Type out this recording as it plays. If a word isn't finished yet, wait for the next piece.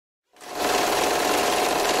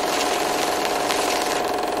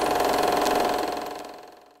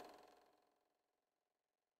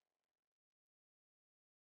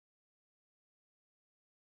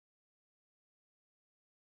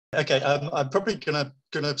Okay, I'm probably gonna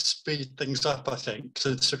speed things up, I think,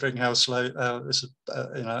 considering how slow this is,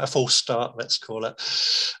 a false start, let's call it.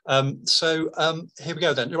 Here we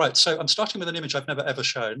go then. Right, so I'm starting with an image I've never ever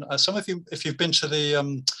shown. Some of you, if you've been to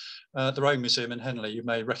the Rowing Museum in Henley, you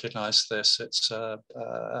may recognise this. It's a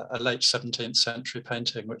late 17th century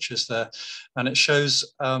painting, which is there, and it shows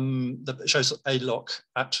a lock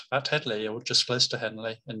at Henley, or just close to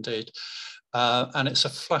Henley, indeed. And it's a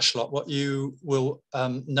flash lock. What you will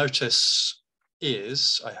notice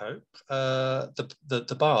is, I hope,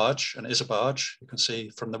 the barge, and it is a barge. You can see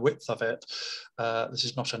from the width of it, this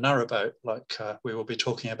is not a narrowboat like we will be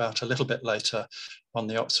talking about a little bit later on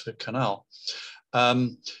the Oxford Canal,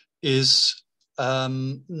 is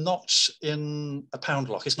not in a pound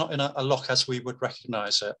lock. It's not in a lock as we would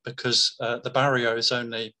recognise it, because the barrier is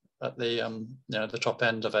only at the the top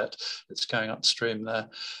end of it. It's going upstream there.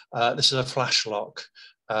 This is a flash lock,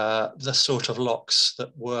 the sort of locks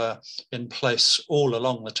that were in place all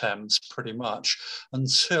along the Thames pretty much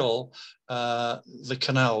until the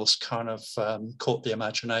canals kind of caught the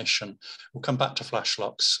imagination. We'll come back to flash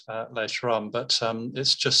locks later on, but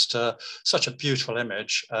it's just such a beautiful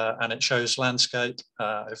image, and it shows landscape,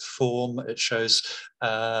 form, it shows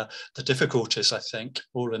the difficulties, I think,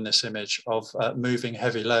 all in this image of moving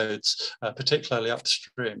heavy loads, particularly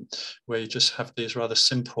upstream, where you just have these rather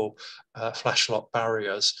simple flash lock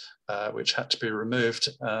barriers which had to be removed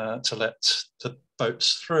to let the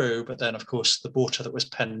boats through. But then, of course, the water that was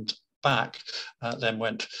penned back then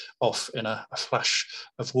went off in a flash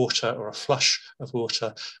of water, or a flush of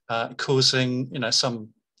water, causing some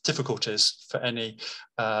difficulties for any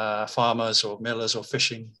farmers or millers or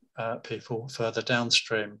fishing people further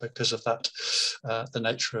downstream because of that, the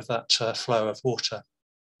nature of that flow of water.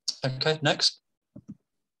 Okay, next.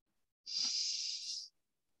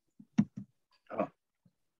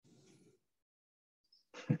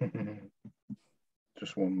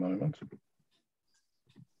 Just one moment.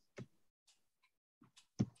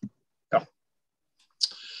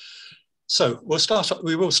 So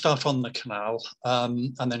we will start on the canal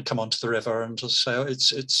and then come on to the river, and so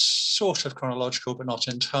it's sort of chronological but not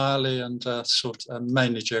entirely, and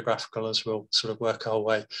mainly geographical, as we'll sort of work our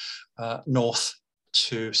way north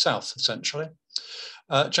to south essentially.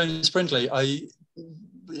 James Brindley, I'm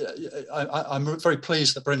very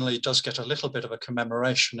pleased that Brindley does get a little bit of a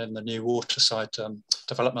commemoration in the new waterside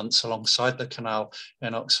developments alongside the canal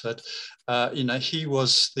in Oxford. He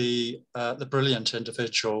was the brilliant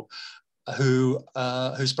individual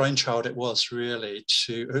whose brainchild it was really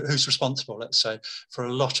who's responsible, let's say, for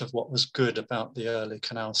a lot of what was good about the early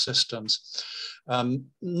canal systems.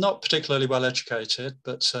 Not particularly well educated,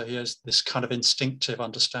 but he has this kind of instinctive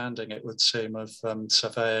understanding, it would seem, of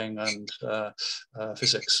surveying and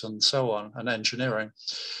physics and so on, and engineering.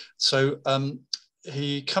 So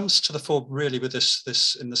he comes to the fore really with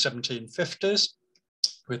this in the 1750s.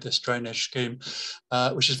 With this drainage scheme,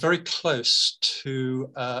 which is very close to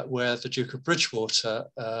where the Duke of Bridgewater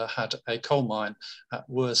had a coal mine at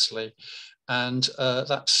Worsley. And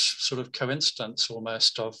that sort of coincidence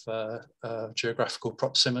almost of geographical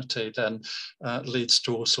proximity then leads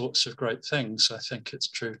to all sorts of great things, I think it's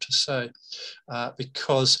true to say,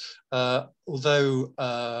 because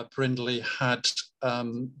although Brindley had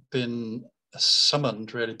been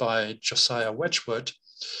summoned really by Josiah Wedgwood,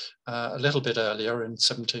 a little bit earlier in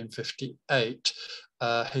 1758,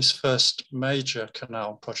 his first major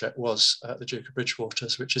canal project was the Duke of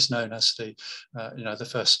Bridgewater's, which is known as the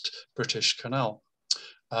first British canal.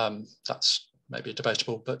 That's maybe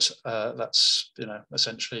debatable, but that's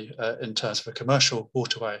essentially in terms of a commercial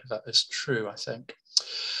waterway, that is true, I think.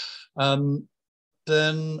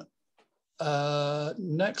 Then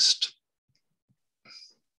next.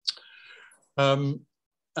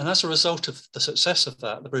 And as a result of the success of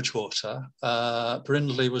that, the Bridgewater,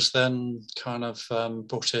 Brindley was then kind of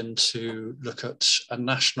brought in to look at a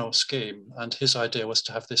national scheme. And his idea was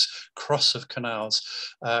to have this cross of canals,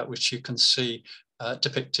 which you can see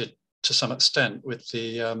depicted to some extent with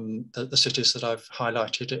the cities that I've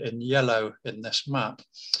highlighted in yellow in this map.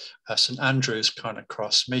 St Andrews kind of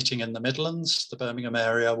cross, meeting in the Midlands, the Birmingham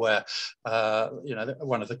area, where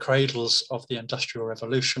one of the cradles of the Industrial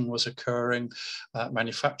Revolution was occurring,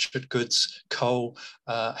 manufactured goods, coal,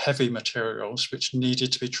 heavy materials, which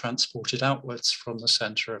needed to be transported outwards from the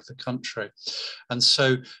centre of the country. And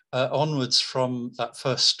so onwards from that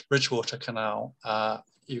first Bridgewater Canal,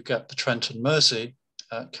 you get the Trent and Mersey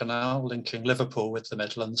canal linking Liverpool with the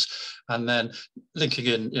Midlands, and then linking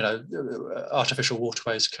in, artificial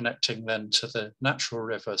waterways connecting then to the natural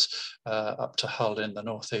rivers up to Hull in the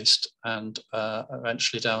northeast, and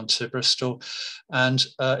eventually down to Bristol. And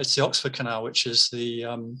it's the Oxford Canal, which is the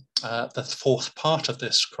fourth part of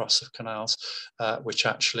this cross of canals, which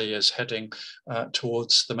actually is heading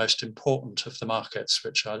towards the most important of the markets,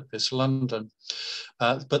 which is London.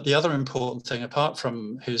 But the other important thing, apart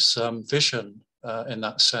from his vision in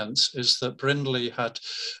that sense, is that Brindley had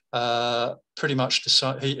pretty much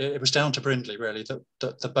decided, it was down to Brindley really, that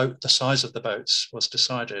the size of the boats was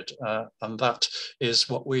decided. And that is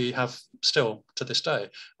what we have still to this day,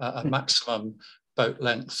 a maximum boat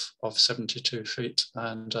length of 72 feet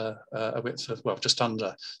and a width of, well, just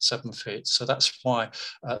under 7 feet. So that's why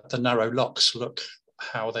the narrow locks look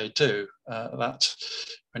how they do. That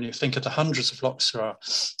when you think of the hundreds of locks there are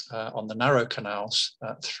on the narrow canals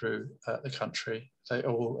through the country,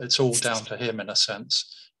 it's all down to him in a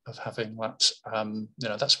sense of having that,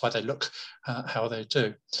 that's why they look how they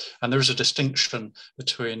do. And there is a distinction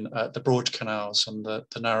between the broad canals and the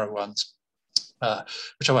narrow ones,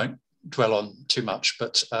 which I won't dwell on too much,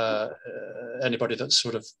 but anybody that's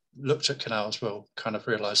sort of looked at canals will kind of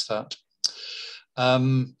realize that.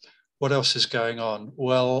 What else is going on?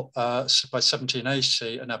 Well, so by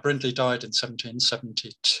 1780, and now Brindley died in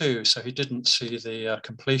 1772, so he didn't see the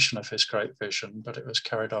completion of his great vision, but it was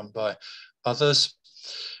carried on by others.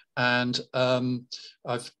 And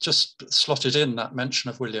I've just slotted in that mention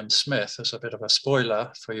of William Smith as a bit of a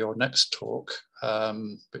spoiler for your next talk,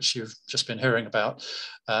 which you've just been hearing about,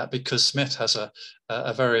 because Smith has a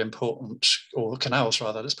very important, or canals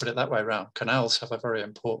rather, let's put it that way around. Canals have a very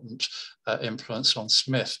important influence on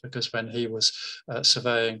Smith, because when he was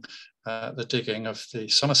surveying the digging of the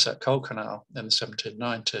Somerset Coal Canal in the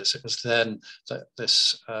 1790s, it was then that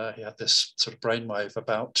he had this sort of brainwave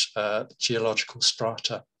about geological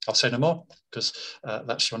strata. I'll say no more, because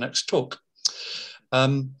that's your next talk.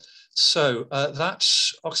 So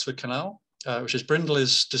that's Oxford Canal, which is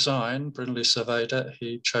Brindley's design. Brindley surveyed it.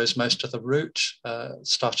 He chose most of the route,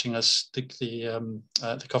 starting as the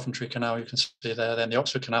Coventry Canal, you can see there, then the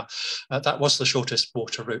Oxford Canal. That was the shortest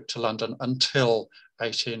water route to London until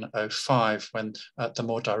 1805, when the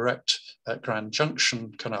more direct Grand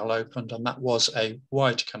Junction Canal opened, and that was a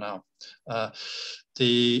wide canal.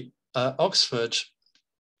 The Oxford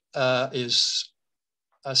is,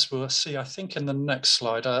 as we'll see, I think in the next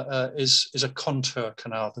slide, is a contour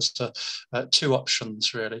canal. There's two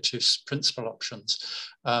options really, two principal options.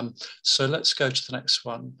 So let's go to the next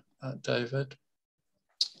one, David.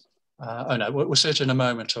 Oh no, we'll see it in a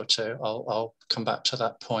moment or two. I'll come back to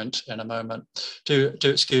that point in a moment. Do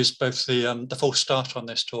excuse both the false start on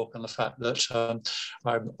this talk and the fact that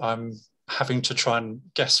I'm having to try and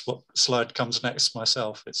guess what slide comes next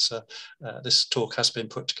myself. It's this talk has been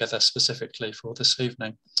put together specifically for this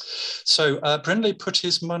evening. So Brindley put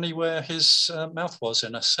his money where his mouth was,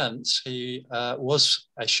 in a sense. He was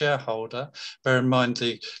a shareholder. Bear in mind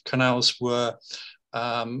the canals were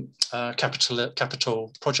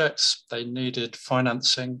capital projects. They needed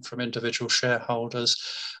financing from individual shareholders,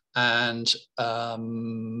 and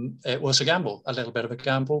it was a gamble, a little bit of a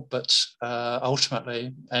gamble, but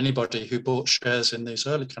ultimately anybody who bought shares in these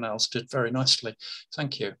early canals did very nicely.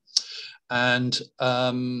 Thank you. And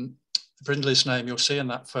Brindley's name you'll see in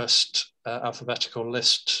that first alphabetical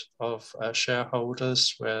list of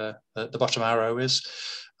shareholders, where the bottom arrow is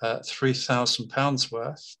 £3,000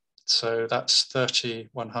 worth. So that's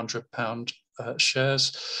 £3,100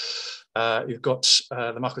 shares. You've got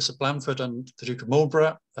the Marquis of Blandford and the Duke of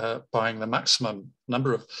Marlborough buying the maximum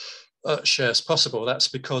number of shares possible. That's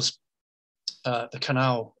because the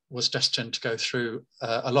canal was destined to go through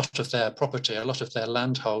a lot of their property, a lot of their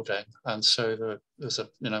land holding, and so there's a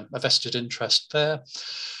vested interest there.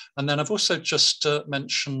 And then I've also just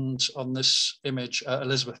mentioned on this image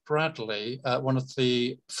Elizabeth Bradley, one of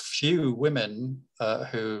the few women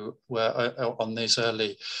who were on these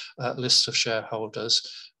early lists of shareholders,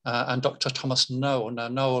 and Dr. Thomas Noel. Now,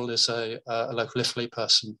 Noel is a local Iffley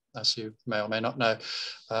person, as you may or may not know,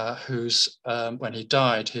 who's, when he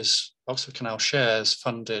died, his Oxford Canal shares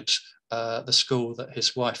funded the school that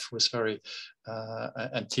his wife was very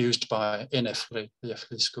enthused by in Iffley, the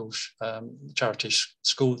Iffley School, charity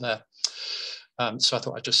school there. So I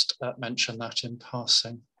thought I'd just mention that in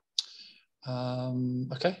passing.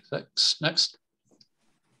 Okay, next.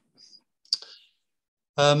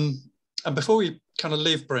 And before we kind of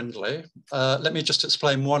leave Brindley, let me just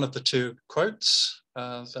explain one of the two quotes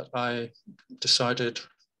that I decided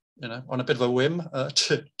on a bit of a whim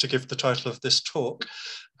to give the title of this talk.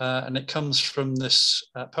 And it comes from this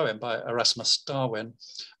poem by Erasmus Darwin,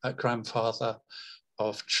 grandfather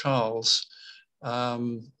of Charles.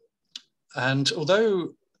 And although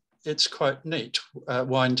it's quite neat,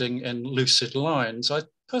 winding in lucid lines, I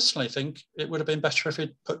personally think it would have been better if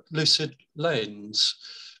he'd put lucid lanes.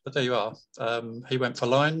 But there you are. He went for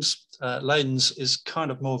lines. Lanes is kind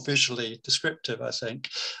of more visually descriptive, I think.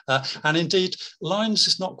 And indeed, lines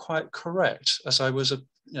is not quite correct, as I was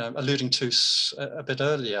alluding to a bit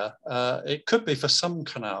earlier. It could be for some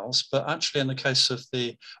canals, but actually in the case of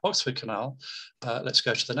the Oxford Canal, let's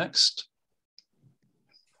go to the next.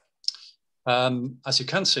 As you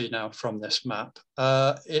can see now from this map,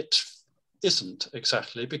 it isn't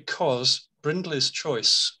exactly, because Brindley's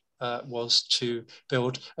choice was to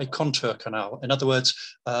build a contour canal. In other words,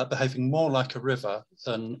 behaving more like a river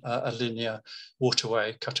than a linear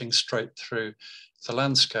waterway cutting straight through the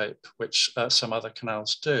landscape, which some other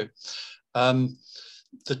canals do.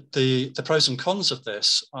 The pros and cons of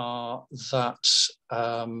this are that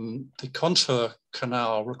the contour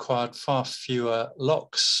canal required far fewer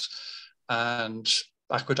locks and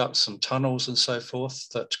aqueducts and tunnels and so forth,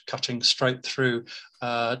 that cutting straight through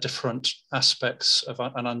different aspects of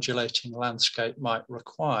an undulating landscape might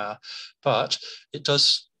require. But it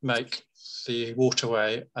does make the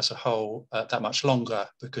waterway as a whole that much longer,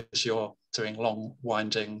 because you're doing long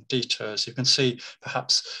winding detours. You can see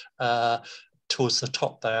perhaps towards the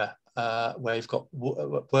top there, where you've got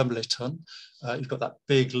Wormleyton, you've got that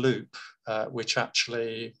big loop, which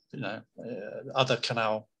actually, other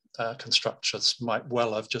canal constructors might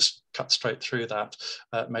well have just cut straight through that,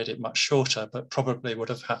 made it much shorter, but probably would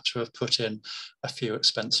have had to have put in a few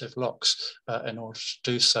expensive locks in order to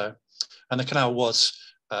do so. And the canal was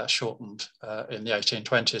shortened in the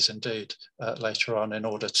 1820s, indeed, later on, in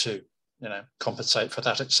order to compensate for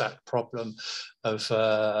that exact problem of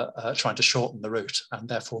trying to shorten the route and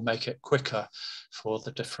therefore make it quicker for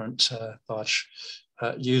the different barge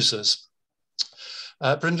users.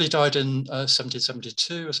 Brindley died in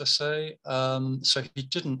 1772, as I say, so he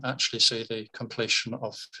didn't actually see the completion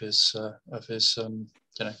of his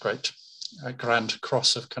great grand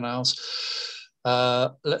cross of canals.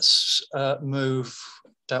 Let's move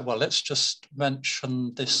down. Well, let's just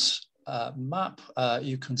mention this map.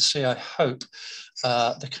 You can see, I hope,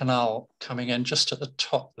 the canal coming in just at the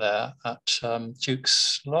top there at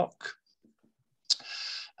Duke's Lock.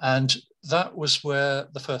 And that was where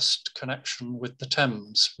the first connection with the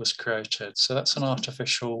Thames was created. So that's an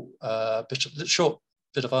artificial short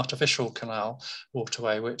bit of artificial canal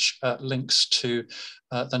waterway, which links to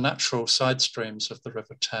the natural side streams of the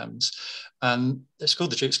River Thames. And it's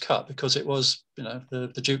called the Duke's Cut because it was,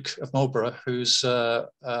 the Duke of Marlborough, whose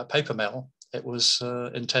paper mill it was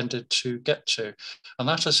intended to get to. And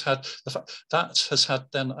that has had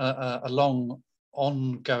then a long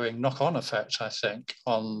ongoing knock-on effect, I think,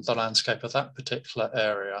 on the landscape of that particular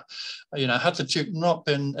area. Had the Duke not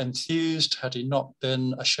been enthused, had he not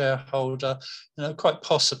been a shareholder, quite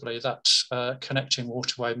possibly that connecting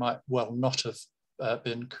waterway might well not have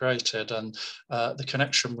been created, and the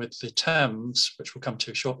connection with the Thames, which we'll come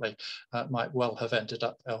to shortly, might well have ended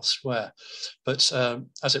up elsewhere. But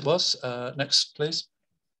as it was, next please.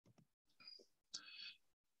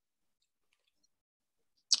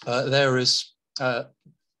 There is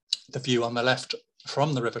the view on the left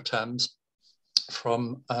from the River Thames,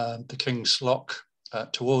 from the King's Lock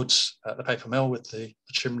towards the paper mill, with the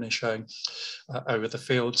chimney showing over the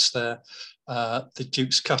fields there. The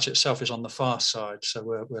Duke's Cut itself is on the far side, so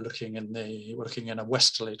we're looking in a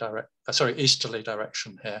easterly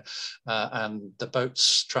direction here, and the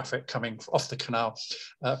boats traffic coming off the canal,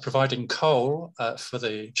 providing coal for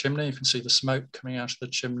the chimney. You can see the smoke coming out of the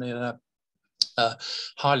chimney there.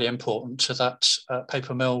 Highly important to that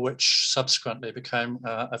paper mill, which subsequently became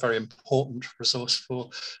a very important resource for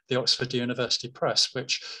the Oxford University Press,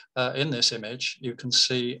 which in this image you can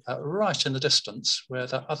see right in the distance where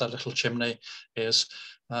that other little chimney is,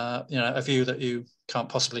 a view that you can't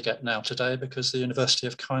possibly get now today because the university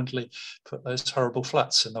have kindly put those horrible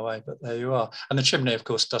flats in the way, but there you are. And the chimney, of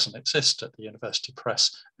course, doesn't exist at the University Press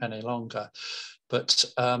any longer. But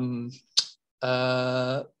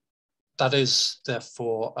that is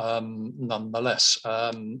therefore nonetheless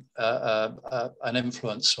an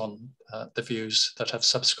influence on the views that have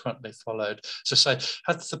subsequently followed. So say,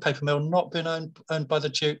 had the paper mill not been owned by the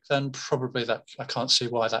Duke, then probably that, I can't see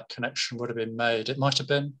why that connection would have been made. It might have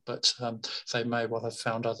been, but they may well have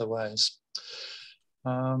found other ways.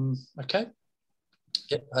 Okay,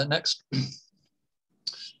 next.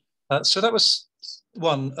 So that was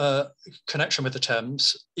one, connection with the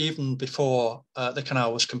Thames, even before the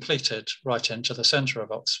canal was completed, right into the centre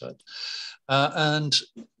of Oxford. And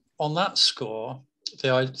on that score,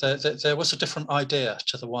 there was a different idea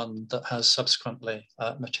to the one that has subsequently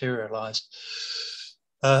materialised.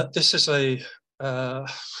 This is a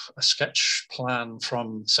sketch plan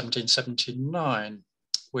from 1779,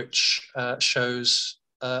 which shows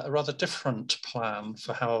a rather different plan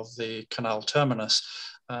for how the canal terminus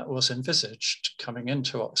was envisaged coming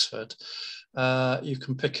into Oxford. You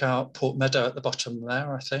can pick out Port Meadow at the bottom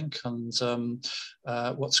there, I think, and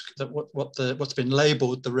what's been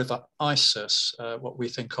labelled the River Isis, what we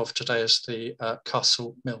think of today as the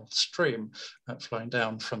Castle Mill stream, flowing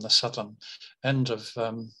down from the southern end of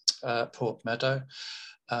Port Meadow.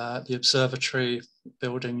 The observatory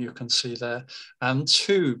building you can see there, and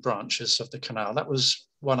two branches of the canal. That was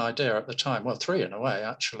one idea at the time, well, three in a way,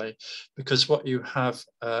 actually, because what you have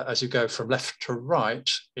as you go from left to right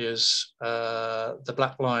is the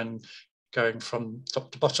black line going from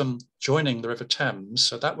top to bottom, joining the River Thames.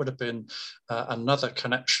 So that would have been another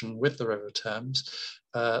connection with the River Thames.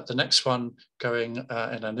 The next one going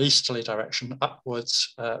in an easterly direction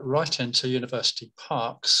upwards, right into University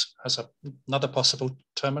Parks as another possible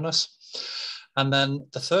terminus. And then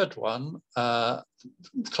the third one,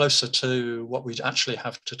 closer to what we actually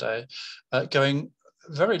have today, going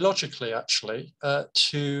very logically, actually,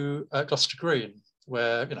 to Gloucester Green,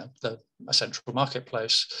 where, a central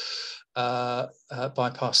marketplace,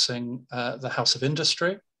 bypassing the House of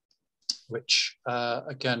Industry, which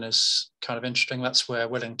again is kind of interesting. That's where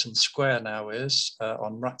Wellington Square now is,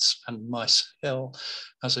 on Rats and Mice Hill,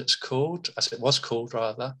 as it was called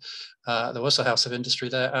rather. There was a House of Industry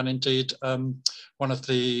there, and indeed one of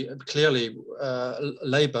the, clearly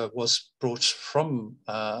labour was brought from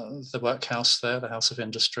the workhouse there, the House of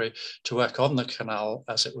Industry, to work on the canal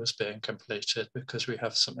as it was being completed, because we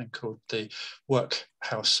have something called the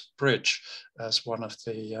Workhouse Bridge as one of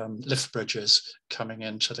the lift bridges coming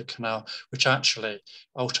into the canal, which actually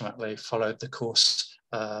ultimately followed the course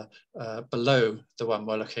below the one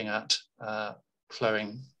we're looking at,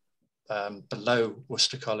 flowing below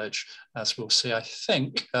Worcester College, as we'll see, I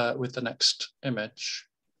think, with the next image.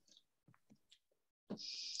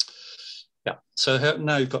 Yeah, so here,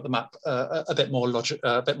 now you've got the map a bit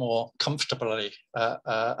more comfortably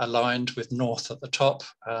aligned with north at the top,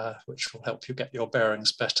 which will help you get your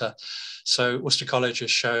bearings better. So Worcester College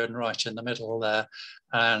is shown right in the middle there,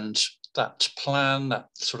 and that plan, that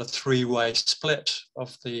sort of three-way split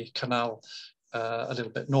of the canal a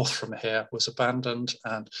little bit north from here, was abandoned,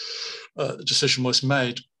 and the decision was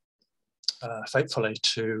made fatefully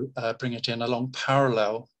to bring it in along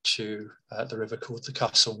parallel to the river called the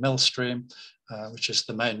Castle Mill stream, which is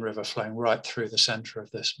the main river flowing right through the centre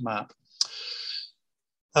of this map.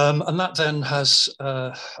 And that then has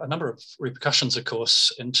a number of repercussions, of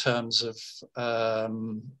course, in terms of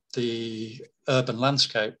the urban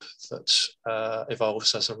landscape that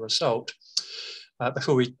evolves as a result.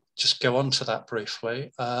 Before we just go on to that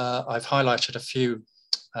briefly, I've highlighted a few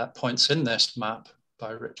points in this map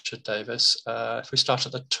by Richard Davies. If we start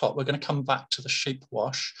at the top, we're going to come back to the sheep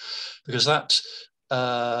wash, because that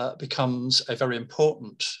becomes a very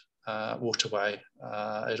important waterway.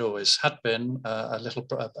 It always had been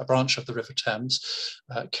a branch of the River Thames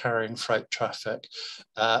carrying freight traffic.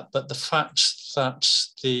 But the fact that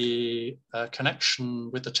the connection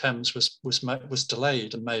with the Thames was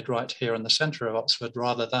delayed and made right here in the centre of Oxford,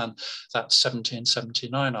 rather than that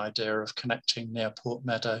 1779 idea of connecting near Port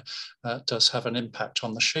Meadow, does have an impact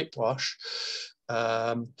on the sheep wash.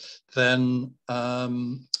 The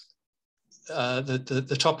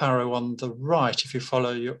top arrow on the right, if you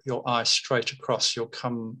follow your eye straight across, you'll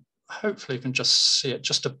come, hopefully you can just see it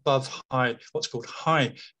just above what's called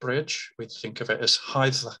High Bridge. We think of it as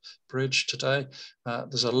Hythe Bridge today.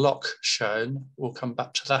 There's a lock shown. We'll come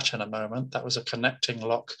back to that in a moment. That was a connecting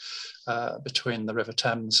lock between the River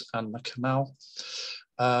Thames and the canal.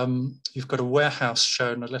 You've got a warehouse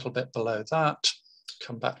shown a little bit below that.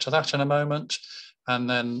 Come back to that in a moment. And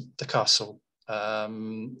then the castle.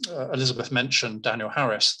 Elizabeth mentioned Daniel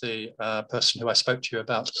Harris, the person who I spoke to you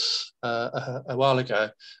about a while ago.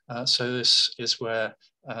 So this is where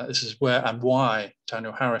and why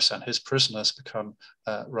Daniel Harris and his prisoners become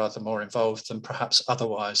rather more involved than perhaps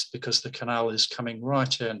otherwise, because the canal is coming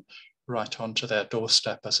right onto their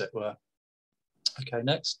doorstep, as it were. Okay,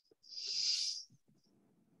 next.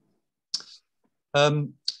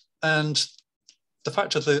 And the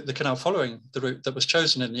fact of the canal following the route that was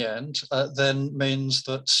chosen in the end then means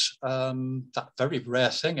that that very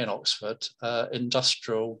rare thing in Oxford,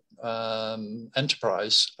 industrial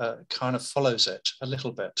enterprise, kind of follows it a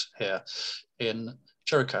little bit here in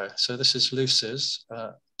Jericho. So this is Lucy's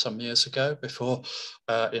some years ago, before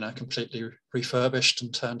completely refurbished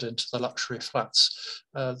and turned into the luxury flats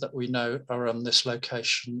that we know are on this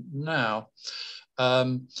location now.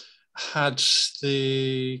 Had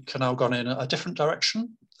the canal gone in a different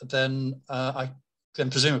direction, then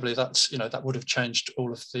presumably that would have changed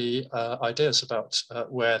all of the ideas about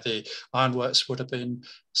where the ironworks would have been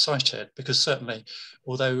sited, because certainly,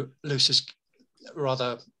 although Lucy's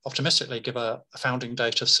rather optimistically give a founding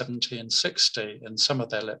date of 1760 in some of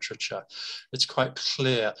their literature, it's quite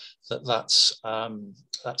clear that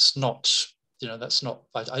that's not,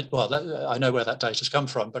 I know where that date has come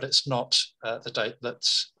from, but it's not the date that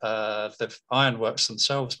the ironworks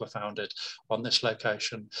themselves were founded on this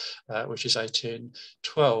location, which is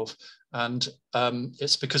 1812. And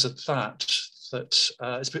it's because of that,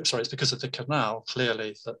 it's because of the canal,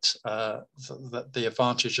 clearly, that the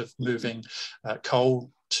advantage of moving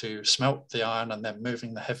coal to smelt the iron and then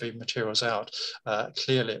moving the heavy materials out,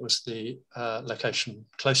 clearly it was the location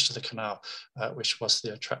close to the canal, which was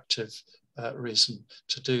the attractive reason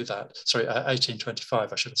to do that. Sorry,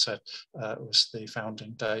 1825, I should have said, was the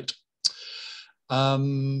founding date.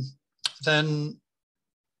 Then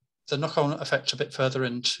the knock-on effect a bit further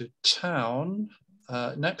into town,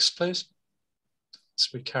 next please, as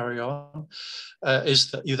we carry on, is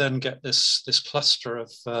that you then get this cluster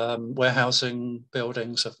of warehousing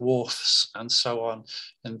buildings, of wharfs and so on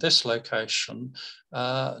in this location,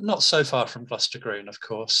 not so far from Gloucester Green, of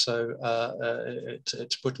course, so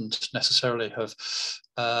it wouldn't necessarily have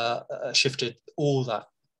shifted all that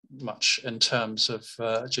much in terms of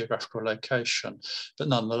geographical location, but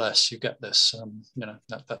nonetheless you get this,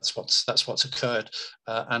 that's what's occurred,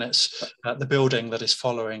 and it's the building that is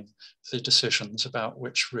following the decisions about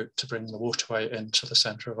which route to bring the waterway into the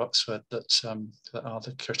centre of Oxford that are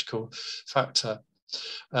the critical factor.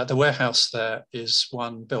 The warehouse there is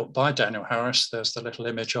one built by Daniel Harris. There's the little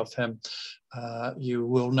image of him. You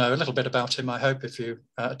will know a little bit about him, I hope, if you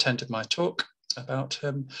attended my talk about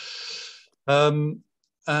him.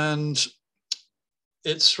 And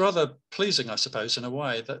it's rather pleasing, I suppose, in a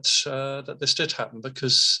way that that this did happen,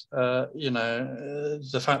 because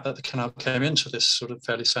the fact that the canal came into this sort of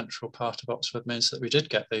fairly central part of Oxford means that we did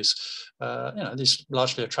get these, these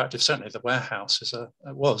largely attractive. Certainly, the warehouse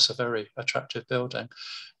was a very attractive building.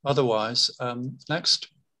 Otherwise, next.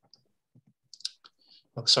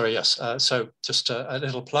 Oh, sorry, yes. So just a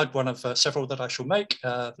little plug, one of several that I shall make,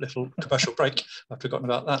 a little commercial break. I've forgotten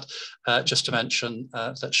about that. Just to mention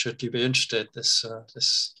that should you be interested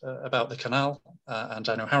about the canal and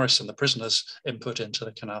Daniel Harris and the prisoners' input into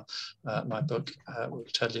the canal, my book will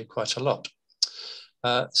tell you quite a lot.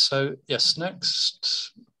 So yes,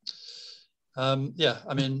 next. Yeah,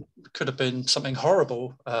 I mean, could have been something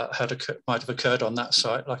horrible might have occurred on that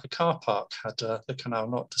site, like a car park, had the canal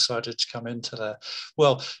not decided to come into there.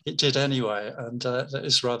 Well, it did anyway, and that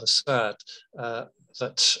is rather sad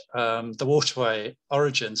that the waterway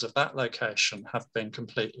origins of that location have been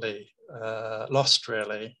completely lost,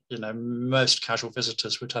 really. Most casual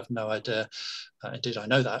visitors would have no idea. Indeed, I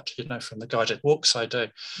know that, from the guided walks I do.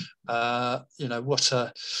 What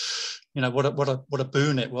a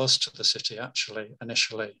boon it was to the city, actually,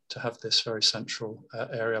 initially, to have this very central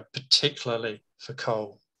area, particularly for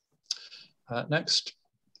coal. Next.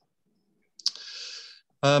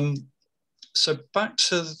 So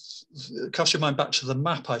cast your mind back to the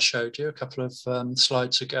map I showed you a couple of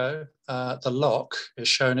slides ago. The lock is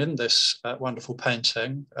shown in this wonderful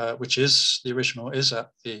painting, which is the original, is at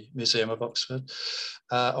the Museum of Oxford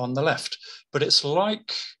on the left. But it's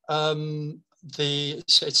like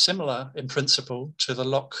it's similar in principle to the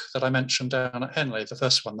lock that I mentioned down at Henley, the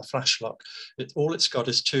first one, the flash lock. All it's got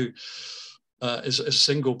is is a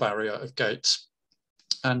single barrier of gates.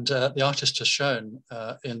 And the artist has shown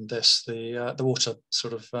in this the water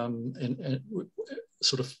sort of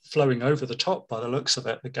sort of flowing over the top by the looks of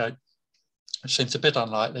it, the gate, which seems a bit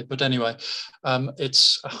unlikely, but anyway,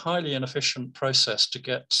 it's a highly inefficient process to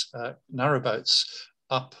get narrowboats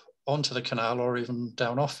up onto the canal or even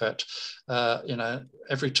down off it.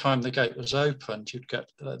 Every time the gate was opened, you'd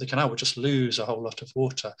get the canal would just lose a whole lot of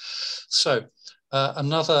water. So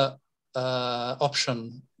another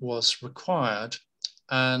option was required.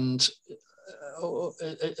 And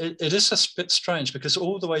it is a bit strange, because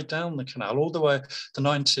all the way down the canal, all the way the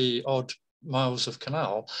 90 odd miles of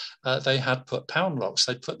canal, they had put pound locks.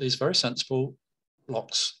 They'd put these very sensible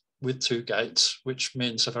locks with 2 gates, which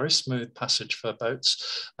means a very smooth passage for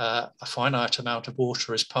boats. A finite amount of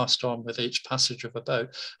water is passed on with each passage of a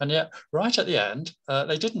boat. And yet, right at the end,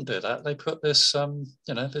 they didn't do that. They put this,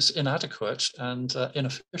 this inadequate and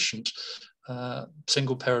inefficient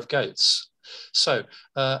single pair of gates. So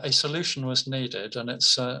a solution was needed, and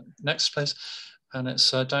it's next place. And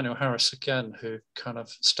it's Daniel Harris again who kind of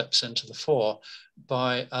steps into the fore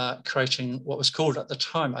by creating what was called at the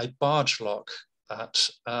time a barge lock at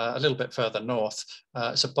a little bit further north.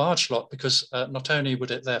 It's a barge lock because not only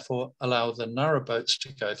would it therefore allow the narrow boats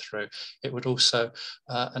to go through, it would also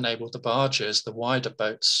enable the barges, the wider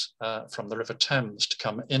boats from the River Thames, to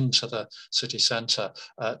come into the city centre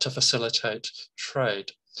to facilitate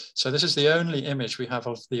trade. So this is the only image we have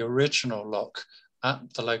of the original lock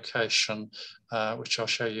at the location, which I'll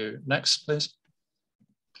show you next, please,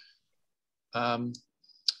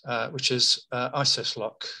 which is Isis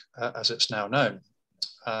Lock, as it's now known.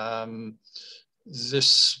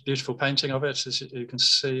 This beautiful painting of it, as you can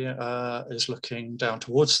see, is looking down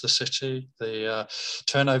towards the city. The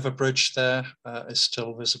turnover bridge there is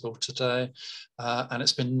still visible today, and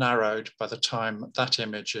it's been narrowed by the time that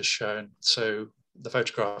image is shown. So the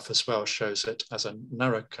photograph as well shows it as a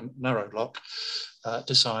narrow lock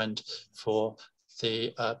designed for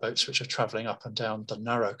the boats which are travelling up and down the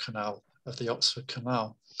narrow canal of the Oxford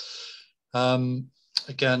Canal.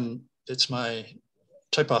 Again, it's my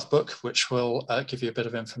towpath book, which will give you a bit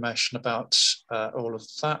of information about all of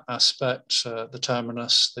that aspect, the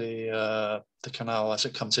terminus, the canal as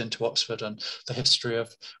it comes into Oxford, and the history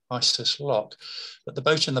of Isis Lock. But the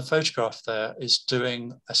boat in the photograph there is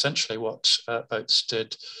doing essentially what boats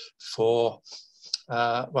did for,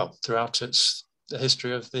 well, throughout the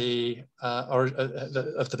history of the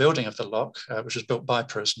building of the lock, which was built by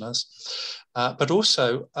prisoners, but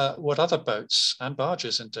also what other boats and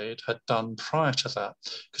barges indeed had done prior to that.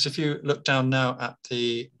 Because if you look down now at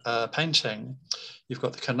the painting, you've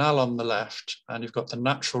got the canal on the left, and you've got the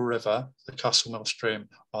natural river, the Castle Mill Stream,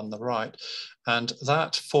 on the right, and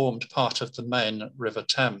that formed part of the main River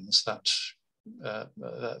Thames, that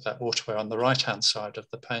waterway on the right-hand side of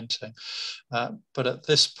the painting. But at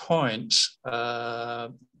this point,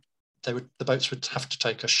 the boats would have to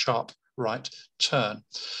take a sharp right turn.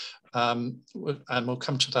 And we'll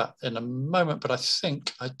come to that in a moment, but I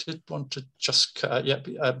think I did want to just,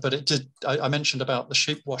 but it did, I mentioned about the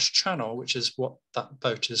Sheepwash Channel, which is what that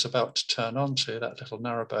boat is about to turn onto, that little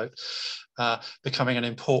narrow boat, becoming an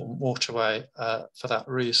important waterway for that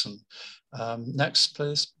reason. Next,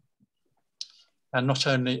 please. And not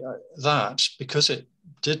only that, because it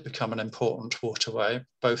did become an important waterway,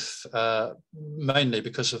 both mainly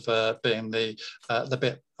because of being the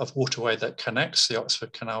bit of waterway that connects the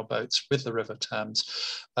Oxford Canal boats with the River Thames,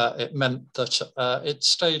 it meant that it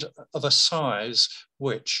stayed of a size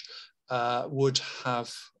which would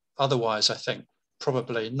have otherwise, I think,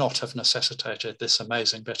 probably not have necessitated this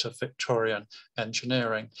amazing bit of Victorian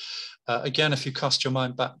engineering. Again, if you cast your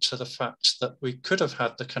mind back to the fact that we could have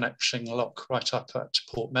had the connecting lock right up at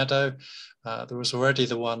Port Meadow, there was already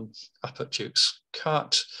the one up at Duke's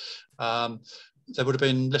Cut. There would have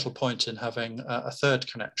been little point in having a third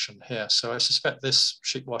connection here. So I suspect this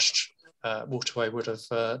Sheepwash waterway would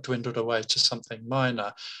have dwindled away to something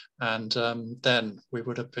minor, and then we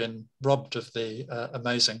would have been robbed of the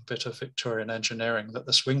amazing bit of Victorian engineering that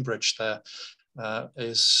the swing bridge there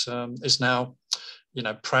is now,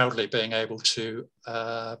 proudly being able to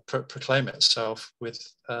proclaim itself with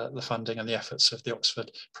the funding and the efforts of the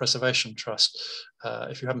Oxford Preservation Trust.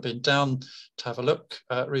 If you haven't been down to have a look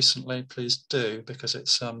recently, please do, because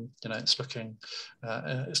it's it's looking,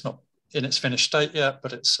 it's not in its finished state yet,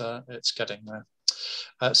 but it's getting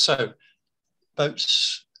there. So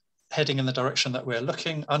boats heading in the direction that we're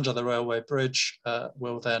looking under the railway bridge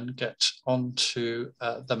will then get onto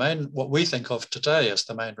the main, what we think of today as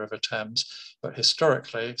the main River Thames, but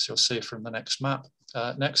historically, as you'll see from the next map,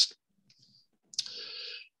 next,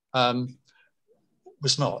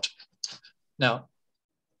 was not. Now,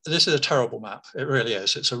 this is a terrible map. It really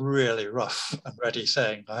is. It's a really rough and ready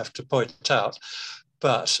thing, I have to point out.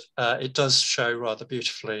 But it does show rather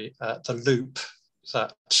beautifully the loop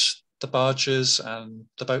that the barges and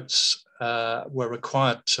the boats were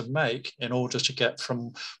required to make in order to get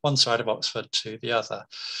from one side of Oxford to the other.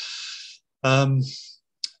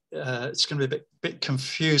 It's going to be a bit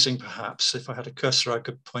confusing, perhaps. If I had a cursor, I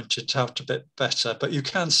could point it out a bit better. But you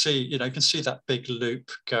can see, you can see that big loop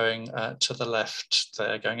going to the left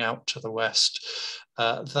there, going out to the west.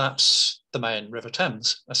 That's the main River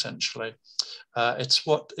Thames, essentially. It's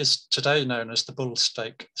what is today known as the Bull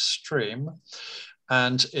Stake Stream.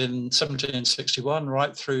 And in 1761,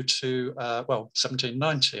 right through to, well,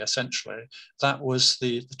 1790, essentially, that was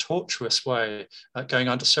the tortuous way, going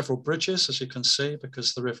under several bridges, as you can see,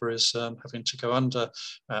 because the river is having to go under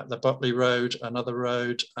the Botley Road, another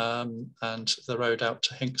road, and the road out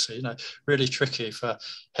to Hinksey. You know, really tricky for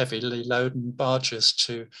heavily laden barges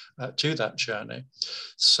to do that journey.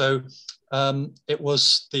 So it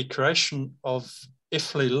was the creation of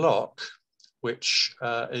Iffley Lock, which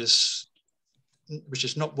is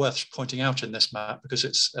not worth pointing out in this map, because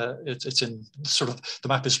it's in sort of, the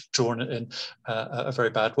map is drawn in a very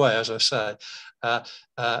bad way, as I say.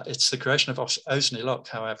 It's the creation of Osney Lock,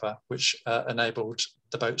 however, which enabled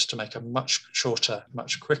the boats to make a much shorter,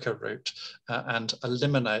 much quicker route and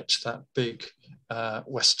eliminate that big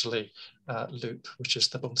westerly loop, which is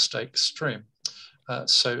the Bullstake Stream.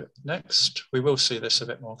 So next, we will see this a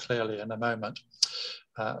bit more clearly in a moment,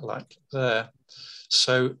 like there.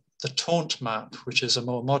 So the Taunt map, which is a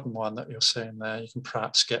more modern one that you're seeing there, you can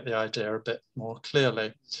perhaps get the idea a bit more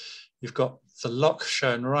clearly. You've got the lock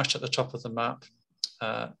shown right at the top of the map.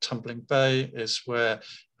 Tumbling Bay is where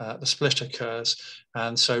the split occurs.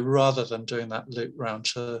 And so rather than doing that loop round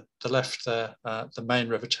to the left there, the main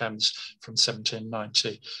River Thames from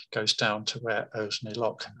 1790 goes down to where Osney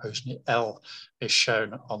Lock, Osney L, is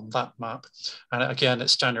shown on that map. And again,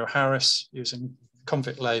 it's Daniel Harris using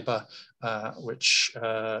convict labour, which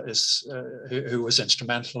who was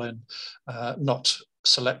instrumental in not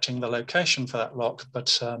selecting the location for that lock,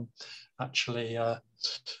 but actually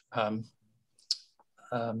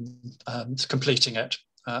completing it.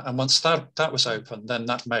 And once that was open, then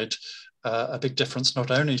that made a big difference,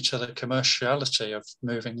 not only to the commerciality of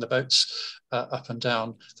moving the boats up and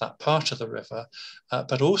down that part of the river,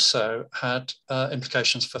 but also had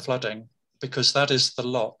implications for flooding, because that is the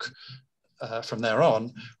lock from there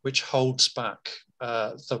on, which holds back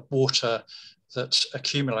the water that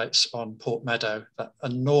accumulates on Port Meadow, that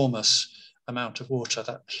enormous amount of water,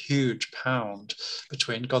 that huge pound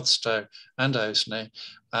between Godstow and Osney,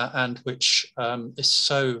 and which is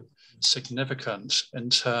so significant in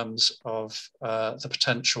terms of the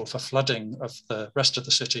potential for flooding of the rest of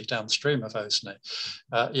the city downstream of Osney.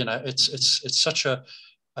 You know, it's such a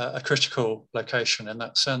critical location in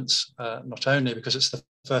that sense, not only because it's the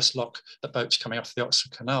first lock that boats coming off the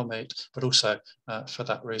Oxford Canal meet, but also for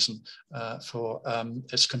that reason, for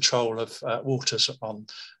its control of waters on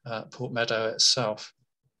Port Meadow itself.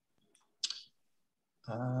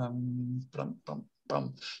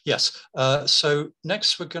 Yes, so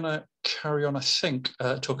next we're going to carry on, I think,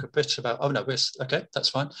 talk a bit about, oh no, okay, that's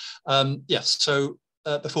fine. Yes, so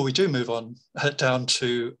before we do move on down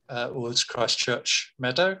to towards Christchurch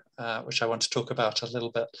Meadow, which I want to talk about a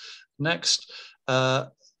little bit next,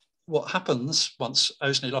 what happens once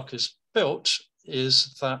Osney Lock is built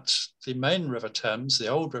is that the main River Thames, the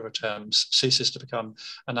old River Thames, ceases to become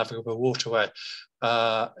a navigable waterway.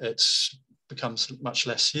 It becomes much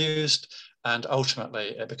less used, and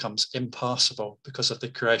ultimately it becomes impassable because of the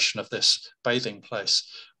creation of this bathing place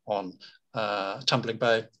on Tumbling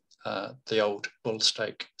Bay, the old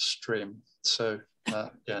Bullstake Stream. So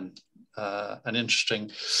again, an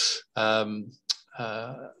interesting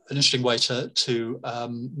way to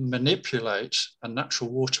manipulate a natural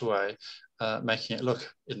waterway, making it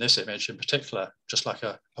look, in this image in particular, just like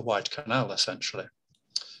a wide canal, essentially.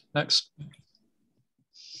 Next.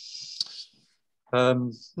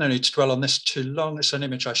 No need to dwell on this too long. It's an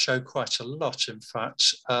image I show quite a lot, in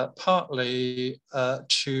fact, partly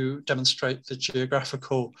to demonstrate the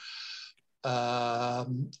geographical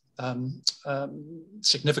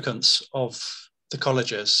significance of the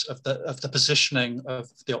colleges, of the positioning of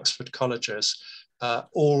the Oxford colleges,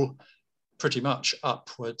 all pretty much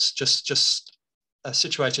upwards, just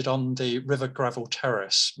situated on the river gravel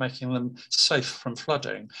terrace, making them safe from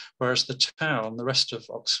flooding, whereas the town, the rest of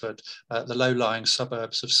Oxford, the low-lying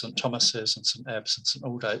suburbs of St Thomas's and St Ebbs and St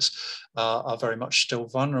Aldate's are very much still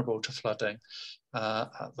vulnerable to flooding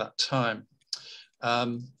at that time,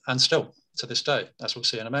 and still to this day, as we'll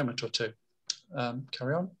see in a moment or two.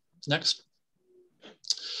 Carry on, next.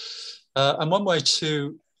 And one way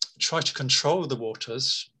to try to control the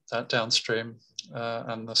waters downstream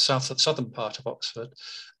and the southern part of Oxford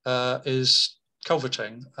is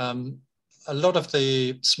culverting. A lot of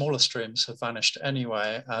the smaller streams have vanished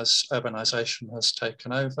anyway as urbanisation has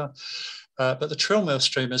taken over, but the Trilmill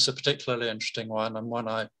stream is a particularly interesting one, and one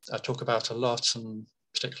I talk about a lot, and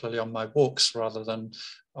particularly on my walks rather than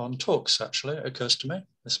on talks, actually, it occurs to me.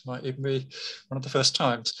 This might even be one of the first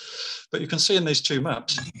times. But you can see in these two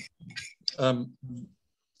maps,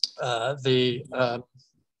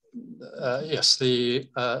 yes, the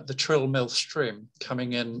Trill Mill stream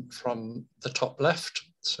coming in from the top left.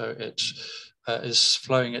 So it is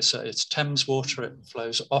flowing, it's Thames water, it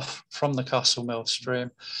flows off from the Castle Mill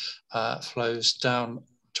stream, flows down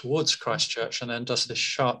towards Christchurch, and then does this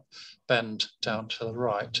sharp bend down to the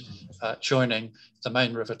right, joining the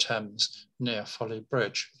main River Thames near Folly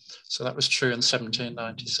Bridge. So that was true in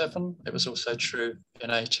 1797. It was also true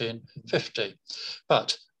in 1850.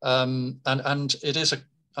 But, and it is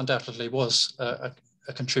undoubtedly was a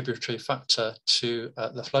contributory factor to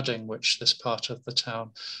the flooding which this part of the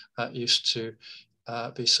town used to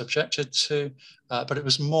be subjected to, but it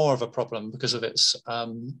was more of a problem because of its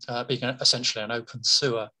being essentially an open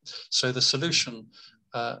sewer. So the solution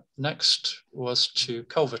next was to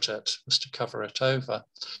culvert it, was to cover it over.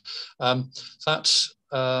 That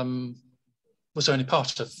was only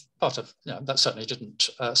part of, that certainly didn't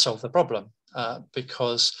solve the problem.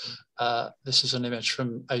 Because this is an image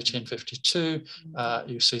from 1852.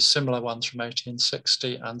 You see similar ones from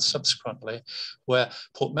 1860 and subsequently, where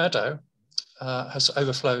Port Meadow has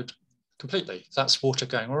overflowed completely. That's water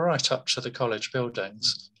going right up to the college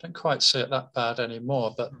buildings. Don't quite see it that bad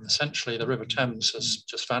anymore, but essentially the River Thames has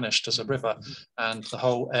just vanished as a river, and the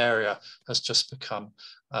whole area has just become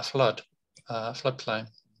a floodplain.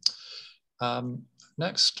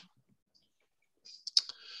 Next.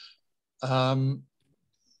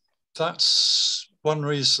 That's one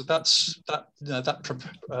reason. That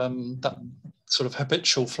sort of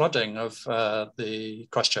habitual flooding of the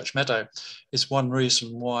Christchurch Meadow is one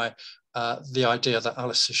reason why the idea that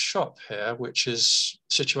Alice's shop here, which is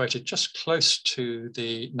situated just close to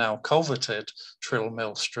the now culverted Trill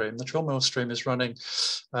Mill stream. The Trill Mill stream is running,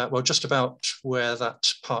 well, just about where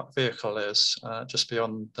that parked vehicle is, just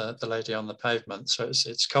beyond the lady on the pavement. So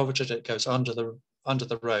it's culverted. It goes under the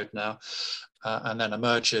road now, and then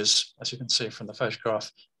emerges, as you can see from the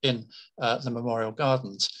photograph, in the Memorial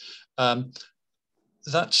Gardens.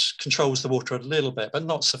 That controls the water a little bit, but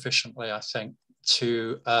not sufficiently, I think,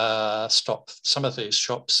 to stop some of these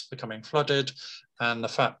shops becoming flooded. And the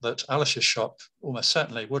fact that Alice's shop almost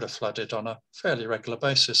certainly would have flooded on a fairly regular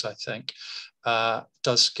basis, I think,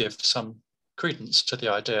 does give some credence to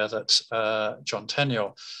the idea that John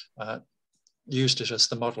Tenniel used it as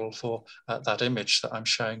the model for that image that I'm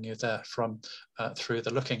showing you there from Through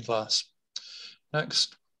the Looking Glass.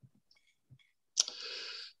 Next.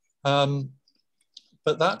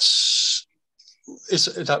 But that's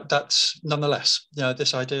nonetheless,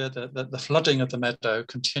 this idea that the flooding of the meadow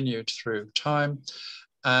continued through time,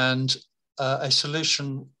 and a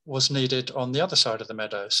solution was needed on the other side of the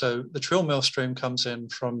meadow. So the Trill Mill stream comes in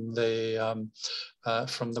from the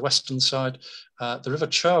western side. The River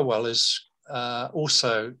Cherwell is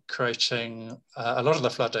also creating a lot of the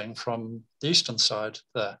flooding from the eastern side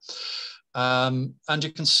there. And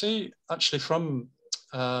you can see actually from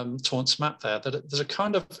Taunt's map there that there's a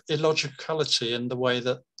kind of illogicality in the way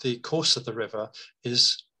that the course of the river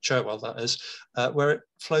is, Cherwell that is, where it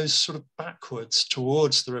flows sort of backwards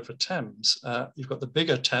towards the River Thames. You've got the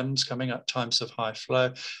bigger Thames coming at times of high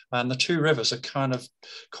flow, and the two rivers are kind of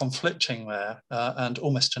conflicting there, and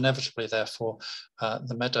almost inevitably, therefore,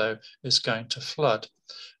 the meadow is going to flood.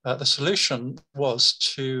 The solution was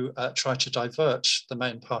to try to divert the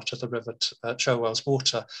main part of the River Cherwell's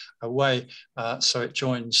water away so it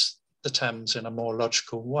joins the Thames in a more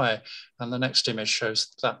logical way. And the next image shows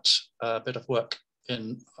that bit of work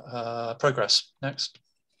in progress. Next.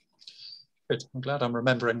 Good. I'm glad I'm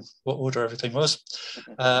remembering what order everything was.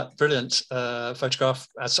 Brilliant photograph,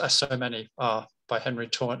 as so many are, by Henry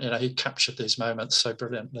Taunt. He captured these moments so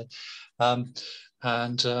brilliantly. There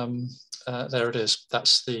it is.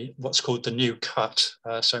 That's what's called the New Cut.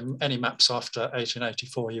 So any maps after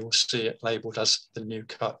 1884, you will see it labelled as the New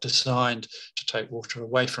Cut, designed to take water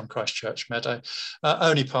away from Christchurch Meadow.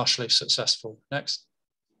 Only partially successful. Next.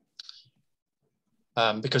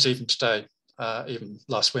 Because even today, even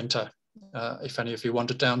last winter, if any of you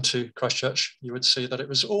wandered down to Christchurch, you would see that it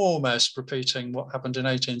was almost repeating what happened in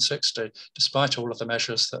 1860, despite all of the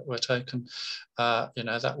measures that were taken.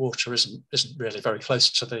 That water isn't really very close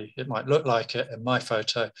to it might look like it in my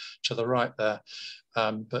photo to the right there,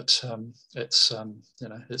 but it's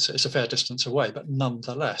a fair distance away, but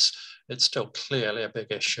nonetheless, it's still clearly a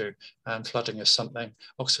big issue, and flooding is something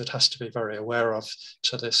Oxford has to be very aware of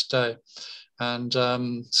to this day. And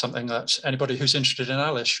something that anybody who's interested in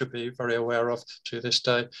Alice should be very aware of to this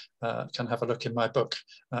day. Can have a look in my book,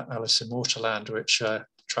 Alice in Waterland, which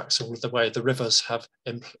tracks all of the way the rivers have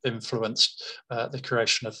influenced the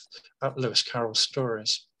creation of Lewis Carroll's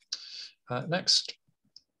stories. Next.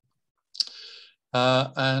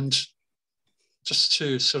 And just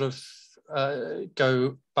to sort of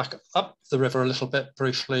go back up the river a little bit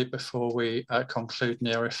briefly before we conclude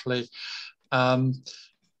near Iffley.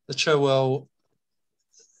 The Cherwell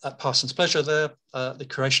at Parson's Pleasure there, the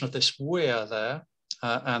creation of this weir there,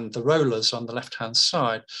 and the rollers on the left-hand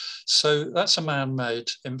side. So that's a man-made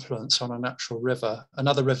influence on a natural river,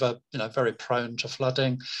 another river, very prone to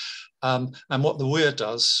flooding. And what the weir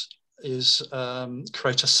does is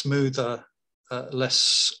create a smoother,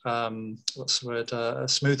 less, a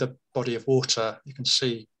smoother body of water. You can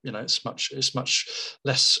see, it's much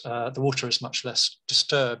less, the water is much less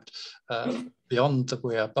disturbed beyond the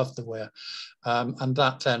weir, above the weir. And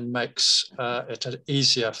that then makes it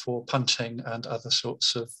easier for punting and other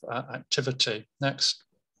sorts of activity. Next.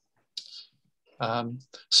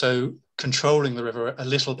 So controlling the river a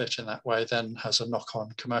little bit in that way then has a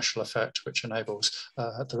knock-on commercial effect, which enables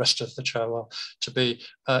the rest of the Cherwell to be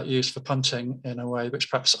used for punting in a way which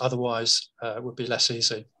perhaps otherwise would be less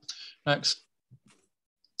easy. Next.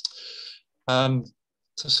 To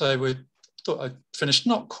say we thought I'd finished,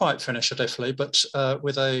 not quite finish at Iffley, but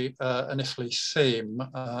with an Iffley theme.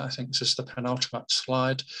 I think this is the penultimate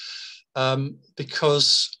slide,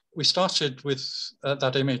 because we started with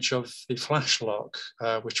that image of the flash lock,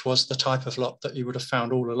 which was the type of lock that you would have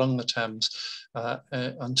found all along the Thames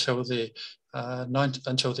until the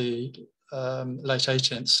late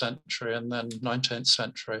 18th century and then 19th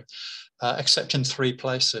century, except in 3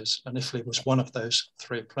 places. And Iffley was one of those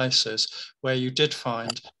 3 places where you did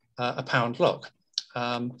find a pound lock.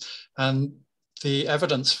 And the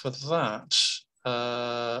evidence for that,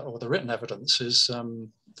 or the written evidence, is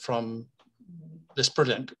from this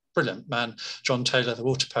brilliant man, John Taylor, the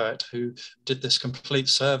water poet, who did this complete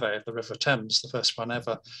survey of the River Thames, the first one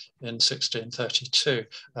ever, in 1632,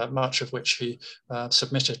 much of which he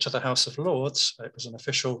submitted to the House of Lords. It was an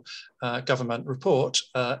official government report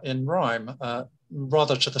in rhyme,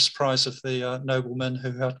 rather to the surprise of the noblemen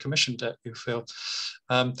who had commissioned it, you feel.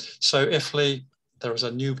 So Iffley, there is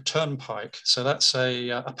a new turnpike, so that's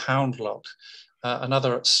a pound lock.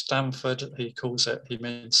 Another at Stamford, he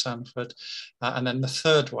means Sandford. And then the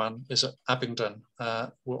third one is at Abingdon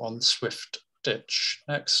on Swift Ditch.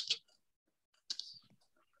 Next.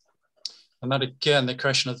 And that again, the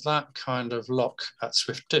creation of that kind of lock at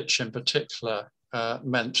Swift Ditch in particular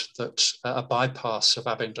meant that a bypass of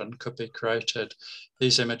Abingdon could be created.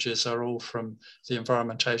 These images are all from the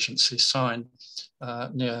Environment Agency sign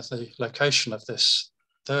near the location of this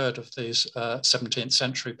third of these 17th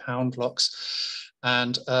century pound locks.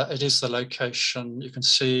 And it is the location, you can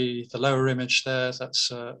see the lower image there,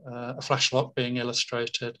 that's a flash lock being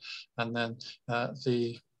illustrated, and then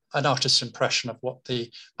an artist's impression of what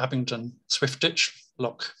the Abingdon Swift Ditch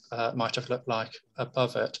lock might have looked like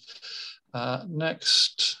above it.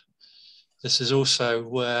 Next, this is also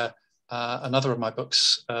where another of my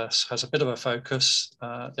books has a bit of a focus,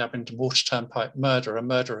 the Abingdon Water Turnpike murder. A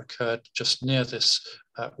murder occurred just near this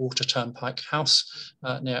Water Turnpike house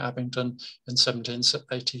near Abingdon in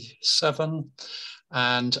 1787.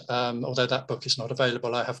 And although that book is not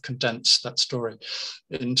available, I have condensed that story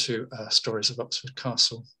into Stories of Oxford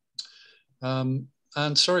Castle.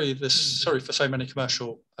 And sorry for so many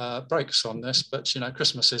commercial breaks on this, but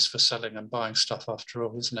Christmas is for selling and buying stuff after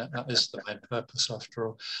all, isn't it? That is the main purpose after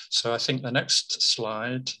all. So I think the next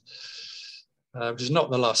slide, which is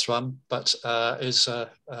not the last one, but is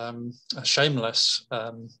a shameless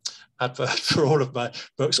advert for all of my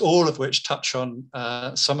books, all of which touch on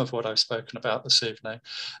some of what I've spoken about this evening.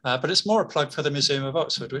 But it's more a plug for the Museum of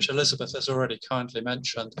Oxford, which Elizabeth has already kindly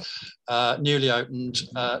mentioned. Newly opened,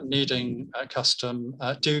 needing custom.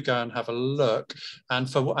 Do go and have a look.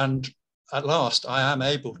 And at last, I am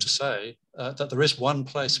able to say that there is one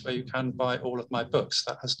place where you can buy all of my books.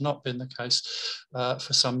 That has not been the case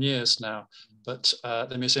for some years now. But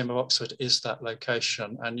the Museum of Oxford is that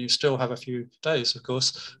location, and you still have a few days, of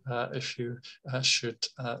course, if you should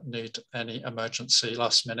need any emergency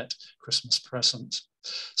last-minute Christmas present.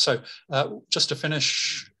 So just to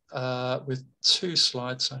finish with 2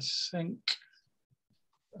 slides, I think.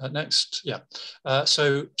 Next, yeah.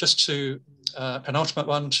 So just to penultimate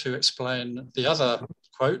one, to explain the other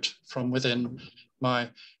quote from within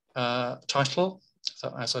my title,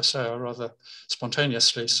 that, as I say, I rather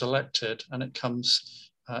spontaneously selected, and it comes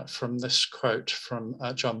from this quote from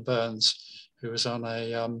John Burns, who was on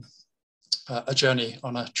a journey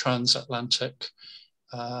on a transatlantic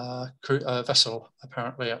vessel,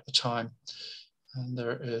 apparently at the time. And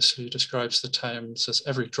there it is. He describes the Thames as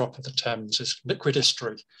every drop of the Thames is liquid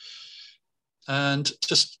history. And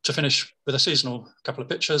just to finish with a seasonal couple of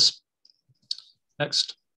pictures.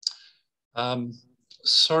 Next.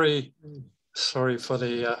 Sorry Sorry for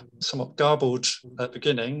the somewhat garbled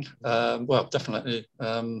beginning. Well, definitely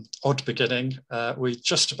odd beginning. We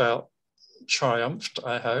just about triumphed,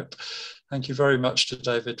 I hope. Thank you very much to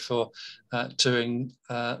David for doing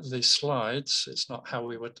these slides. It's not how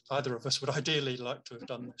we would, either of us would ideally like to have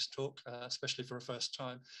done this talk, especially for a first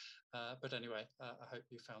time. But anyway, I hope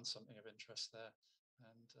you found something of interest there.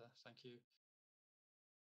 And thank you.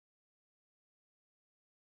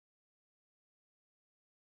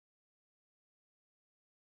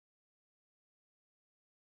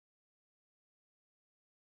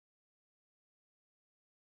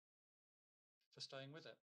 For staying with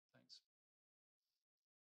it.